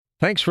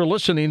Thanks for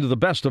listening to the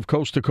Best of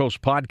Coast to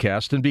Coast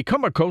podcast and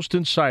become a Coast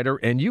Insider,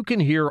 and you can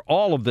hear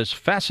all of this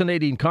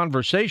fascinating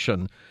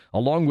conversation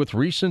along with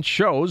recent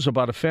shows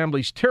about a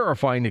family's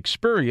terrifying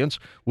experience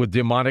with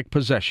demonic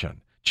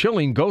possession,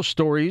 chilling ghost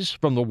stories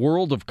from the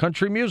world of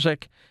country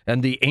music,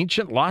 and the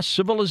ancient lost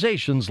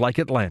civilizations like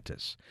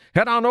Atlantis.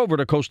 Head on over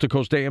to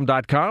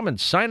coasttocoastam.com and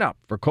sign up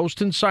for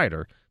Coast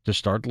Insider to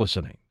start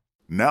listening.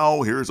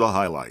 Now here's a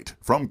highlight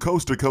from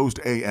Coast to Coast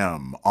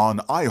AM on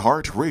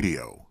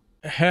iHeartRadio.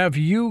 Have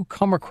you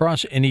come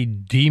across any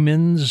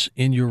demons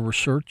in your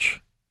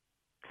research?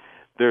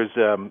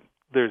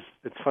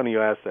 It's funny you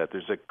asked that.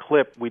 There's a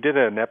clip. We did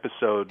an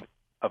episode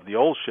of the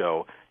old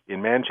show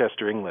in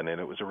Manchester, England,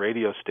 and it was a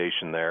radio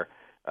station there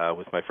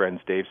with my friends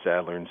Dave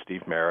Sadler and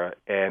Steve Mara.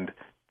 And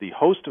the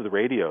host of the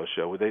radio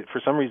show,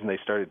 for some reason, they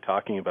started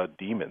talking about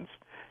demons.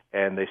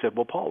 And they said,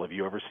 well, Paul, have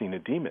you ever seen a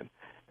demon?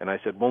 And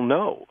I said, well,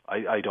 no,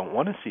 I don't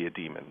want to see a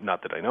demon,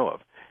 not that I know of.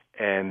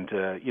 And,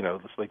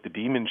 it's like the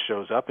demon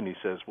shows up and he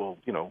says, well,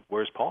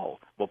 where's Paul?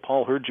 Well,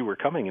 Paul heard you were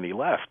coming and he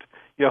left.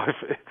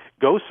 If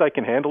ghosts I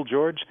can handle,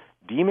 George,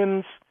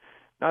 demons,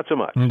 not so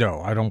much.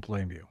 No, I don't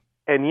blame you.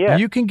 And yet,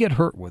 you can get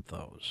hurt with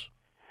those.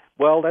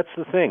 Well, that's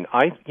the thing.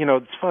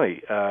 It's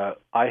funny.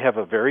 I have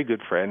a very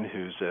good friend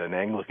who's an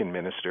Anglican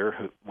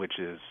minister, which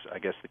is, I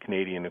guess, the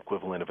Canadian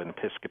equivalent of an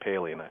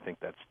Episcopalian. I think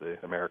that's the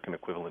American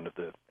equivalent of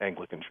the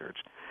Anglican Church.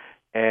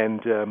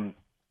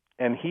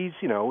 And he's,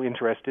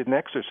 interested in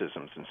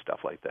exorcisms and stuff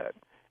like that.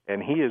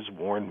 And he has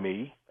warned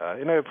me,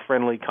 in a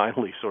friendly,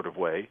 kindly sort of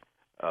way,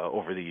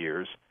 over the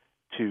years,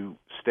 to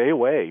stay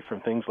away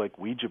from things like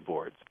Ouija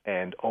boards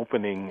and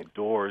opening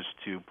doors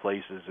to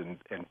places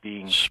and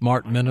being...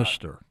 Smart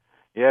minister.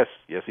 Yes.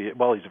 He's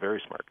a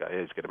very smart guy.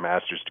 He's got a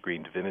master's degree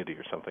in divinity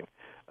or something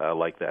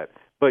like that.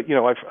 But,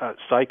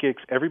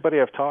 psychics, everybody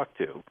I've talked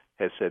to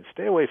has said,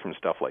 stay away from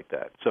stuff like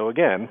that. So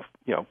again,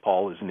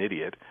 Paul is an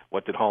idiot.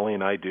 What did Holly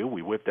and I do?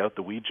 We whipped out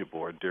the Ouija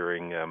board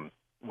during in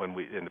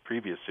the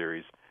previous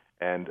series,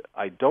 and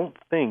I don't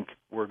think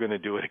we're going to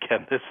do it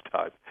again this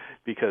time,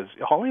 because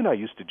Holly and I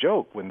used to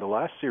joke when the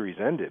last series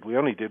ended. We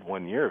only did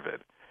 1 year of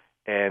it,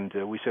 and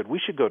we said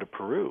we should go to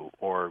Peru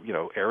or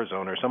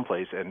Arizona or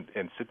someplace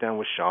and sit down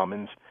with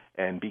shamans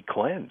and be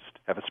cleansed,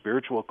 have a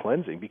spiritual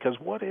cleansing. Because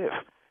what if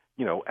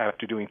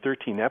after doing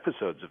 13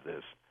 episodes of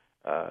this,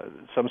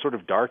 some sort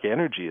of dark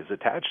energy has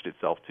attached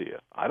itself to you?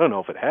 I don't know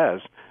if it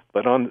has,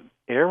 but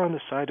err on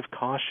the side of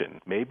caution.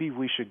 Maybe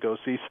we should go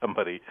see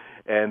somebody.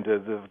 And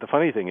the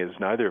funny thing is,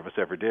 neither of us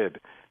ever did.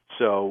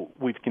 So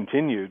we've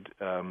continued.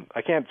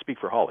 I can't speak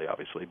for Holly,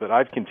 obviously, but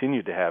I've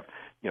continued to have,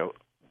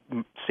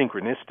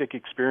 synchronistic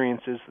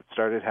experiences that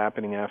started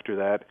happening after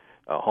that.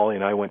 Holly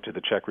and I went to the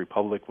Czech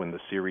Republic when the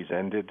series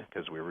ended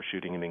because we were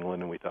shooting in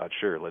England, and we thought,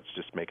 sure, let's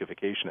just make a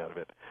vacation out of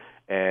it.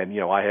 And,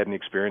 I had an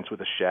experience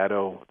with a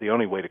shadow. The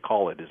only way to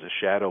call it is a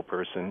shadow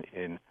person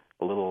in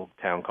a little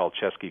town called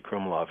Český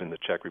Krumlov in the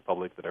Czech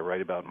Republic that I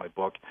write about in my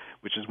book,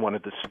 which is one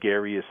of the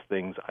scariest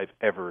things I've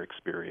ever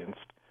experienced.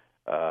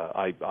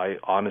 I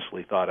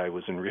honestly thought I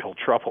was in real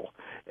trouble.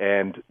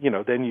 And,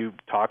 then you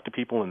talk to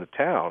people in the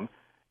town,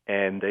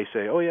 and they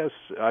say, oh, yes,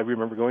 I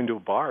remember going to a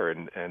bar,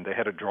 and they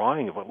had a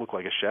drawing of what looked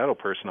like a shadow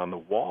person on the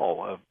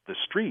wall of the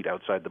street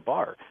outside the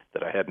bar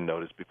that I hadn't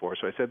noticed before.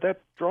 So I said,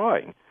 that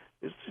drawing,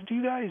 do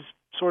you guys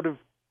sort of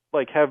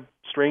have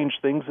strange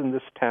things in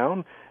this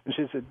town? And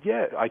she said,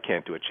 yeah, I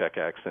can't do a Czech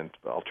accent,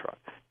 but I'll try.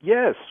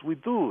 Yes, we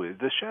do,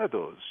 the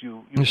shadows.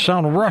 You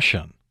sound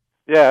Russian.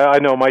 Yeah, I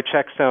know. My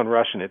Czechs sound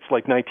Russian. It's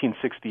like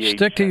 1968.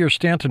 Stick to your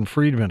Stanton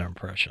Friedman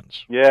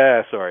impressions.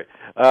 Yeah, sorry.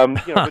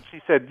 But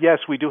she said, yes,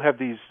 we do have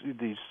these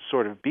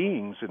sort of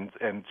beings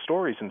and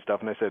stories and stuff.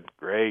 And I said,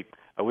 great.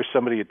 I wish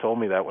somebody had told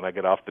me that when I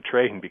got off the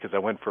train, because I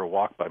went for a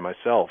walk by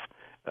myself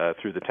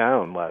through the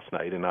town last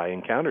night, and I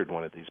encountered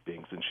one of these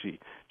beings. And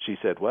she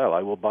said, well,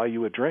 I will buy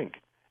you a drink.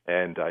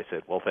 And I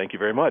said, well, thank you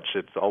very much.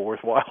 It's all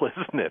worthwhile,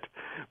 isn't it?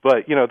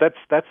 But,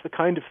 that's the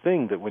kind of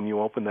thing that when you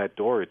open that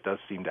door, it does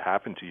seem to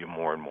happen to you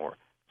more and more.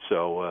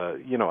 So,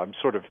 I'm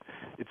sort of,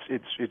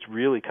 it's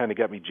really kind of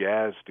got me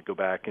jazzed to go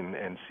back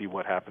and see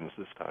what happens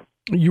this time.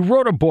 You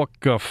wrote a book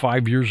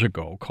 5 years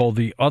ago called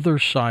The Other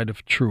Side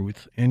of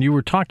Truth, and you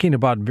were talking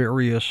about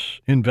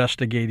various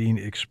investigating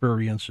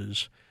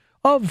experiences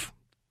of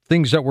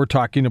things that we're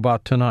talking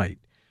about tonight.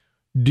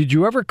 Did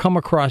you ever come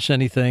across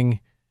anything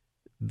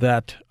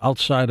that,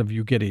 outside of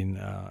you getting,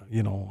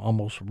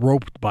 almost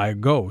roped by a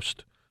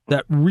ghost,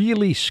 that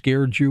really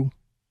scared you?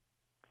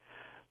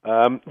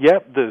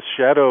 The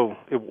shadow,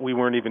 we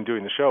weren't even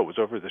doing the show, it was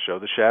over the show.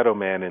 The shadow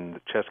man in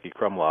the Český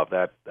Krumlov,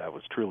 that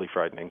was truly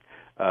frightening.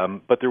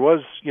 But there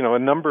was, a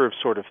number of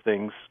sort of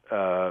things.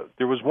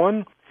 There was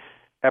one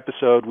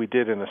episode we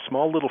did in a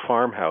small little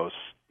farmhouse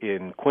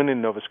in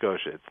Quinnan, Nova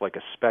Scotia. It's like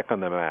a speck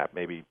on the map.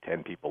 Maybe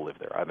 10 people live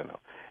there. I don't know.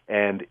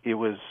 And it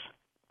was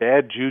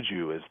bad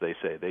juju, as they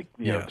say.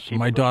 Yes,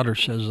 my daughter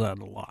says that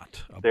a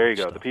lot. There you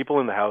go. Stuff. The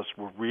people in the house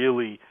were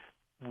really,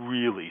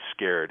 really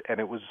scared. And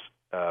it was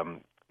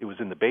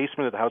in the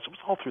basement of the house. It was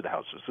all through the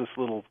house. It was this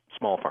little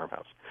small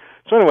farmhouse.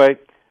 So anyway,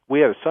 we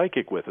had a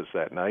psychic with us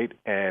that night,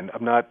 and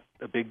I'm not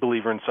a big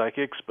believer in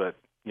psychics, but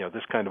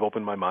this kind of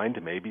opened my mind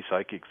to maybe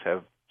psychics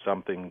have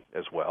something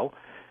as well.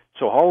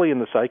 So Holly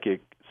and the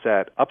psychic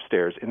sat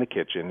upstairs in the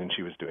kitchen, and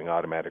she was doing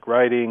automatic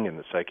writing, and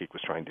the psychic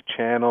was trying to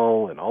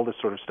channel and all this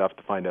sort of stuff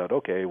to find out,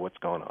 okay, what's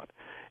going on.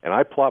 And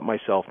I plopped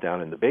myself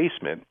down in the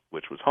basement,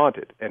 which was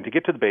haunted. And to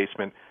get to the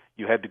basement,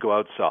 you had to go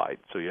outside.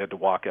 So you had to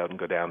walk out and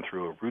go down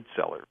through a root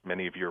cellar.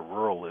 Many of your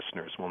rural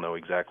listeners will know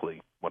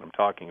exactly what I'm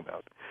talking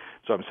about.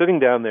 So I'm sitting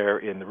down there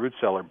in the root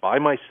cellar by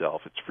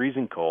myself. It's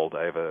freezing cold.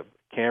 I have a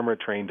camera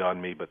trained on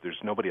me, but there's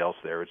nobody else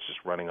there. It's just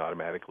running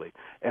automatically.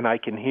 And I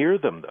can hear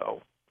them,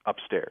 though,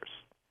 upstairs,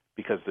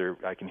 because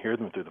I can hear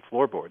them through the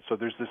floorboards. So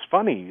there's this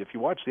funny, if you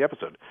watch the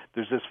episode,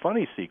 there's this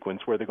funny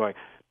sequence where they're going,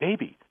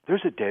 baby,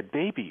 there's a dead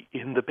baby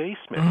in the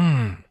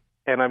basement.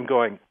 And I'm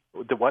going,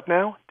 the what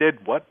now?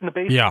 Dead what in the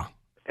basement? Yeah.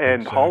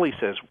 And exactly. Holly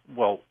says,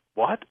 well,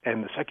 what?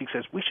 And the psychic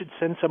says, we should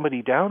send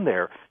somebody down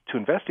there to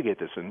investigate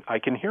this. And I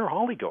can hear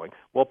Holly going,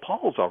 well,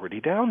 Paul's already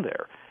down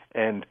there.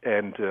 And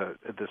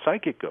the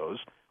psychic goes,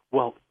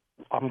 well,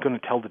 I'm going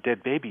to tell the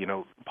dead baby,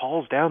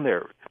 Paul's down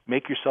there.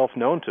 Make yourself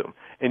known to him.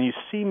 And you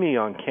see me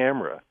on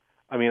camera.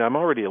 I mean, I'm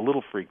already a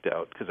little freaked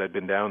out because I've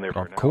been down there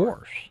for an hour. Of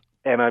course.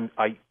 And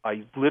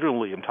I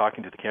literally am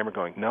talking to the camera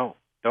going, no,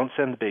 don't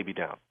send the baby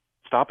down.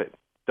 Stop it.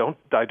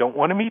 I don't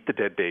want to meet the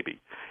dead baby.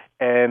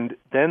 And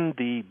then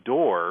the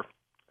door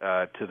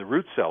to the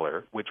root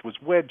cellar, which was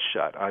wedged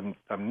shut. I'm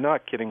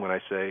not kidding when I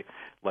say,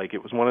 like,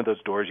 it was one of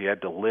those doors you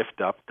had to lift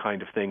up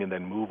kind of thing and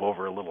then move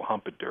over a little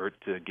hump of dirt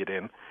to get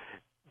in,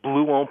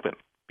 blew open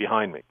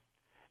behind me.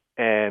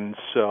 And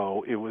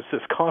so it was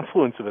this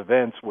confluence of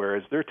events,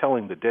 whereas they're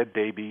telling the dead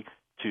baby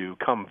to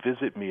come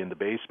visit me in the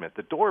basement.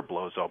 The door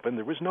blows open.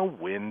 There was no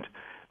wind.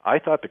 I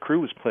thought the crew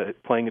was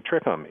playing a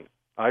trick on me.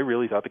 I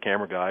really thought the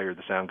camera guy or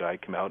the sound guy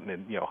came out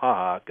and,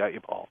 ha-ha, got you,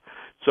 Paul.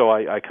 So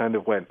I kind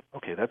of went,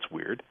 okay, that's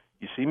weird.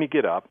 You see me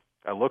get up.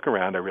 I look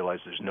around. I realize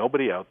there's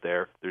nobody out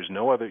there. There's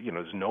no other,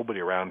 there's nobody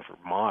around for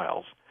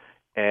miles.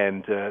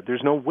 And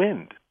there's no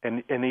wind.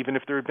 And even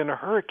if there had been a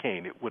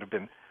hurricane, it would have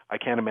been, I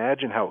can't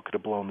imagine how it could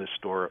have blown this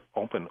door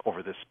open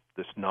over this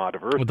knot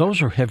of earth. Well,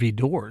 those are heavy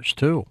doors,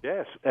 too.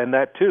 Yes, and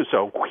that too.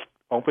 So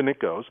open it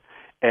goes.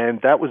 And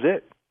that was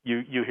it.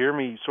 You hear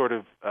me sort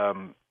of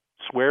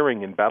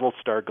swearing in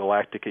Battlestar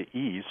Galactica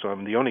E, so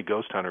I'm the only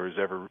ghost hunter who's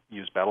ever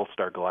used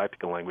Battlestar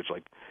Galactica language,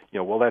 like,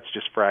 well, that's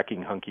just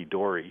fracking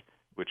hunky-dory,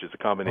 which is a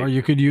combination. Or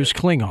you could use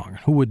Klingon.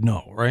 Who would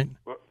know, right?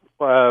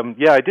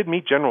 Yeah, I did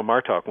meet General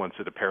Martok once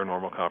at a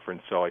paranormal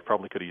conference, so I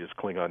probably could have used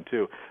Klingon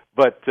too,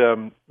 but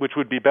which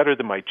would be better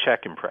than my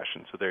Czech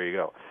impression, so there you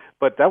go.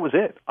 But that was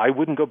it. I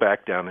wouldn't go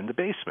back down in the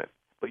basement.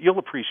 But you'll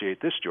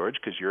appreciate this, George,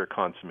 because you're a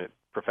consummate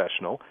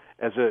professional.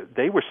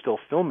 They were still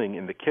filming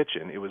in the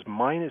kitchen. It was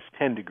minus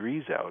 10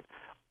 degrees out.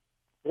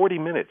 40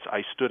 minutes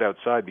I stood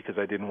outside because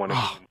I didn't want to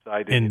go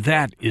inside. And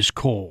that is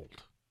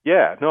cold.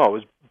 Yeah, no, it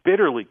was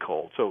bitterly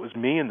cold. So it was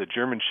me and the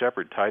German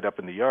Shepherd tied up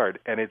in the yard,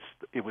 and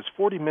it was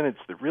 40 minutes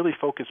that really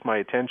focused my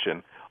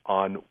attention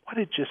on what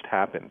had just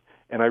happened.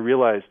 And I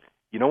realized,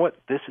 you know what,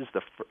 this is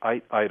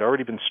I'd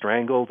already been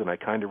strangled, and I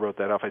kind of wrote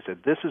that off. I said,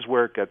 this is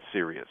where it got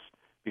serious,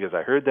 because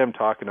I heard them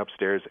talking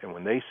upstairs, and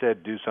when they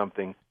said do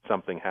something,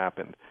 something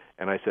happened.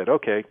 And I said,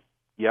 okay,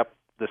 yep,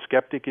 the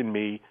skeptic in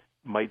me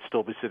might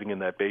still be sitting in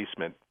that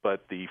basement,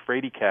 but the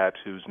fraidy cat,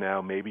 who's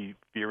now maybe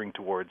veering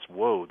towards,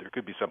 whoa, there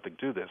could be something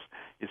to this,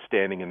 is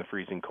standing in the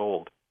freezing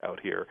cold out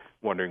here,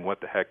 wondering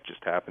what the heck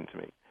just happened to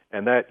me.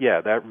 And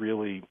that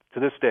really, to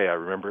this day, I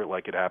remember it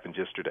like it happened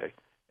yesterday.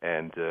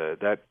 And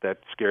that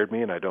scared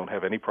me, and I don't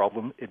have any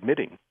problem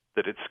admitting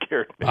that it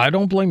scared me. I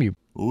don't blame you.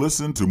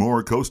 Listen to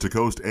more Coast to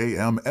Coast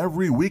AM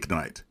every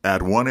weeknight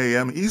at 1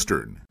 a.m.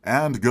 Eastern,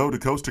 and go to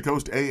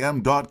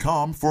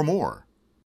coasttocoastam.com for more.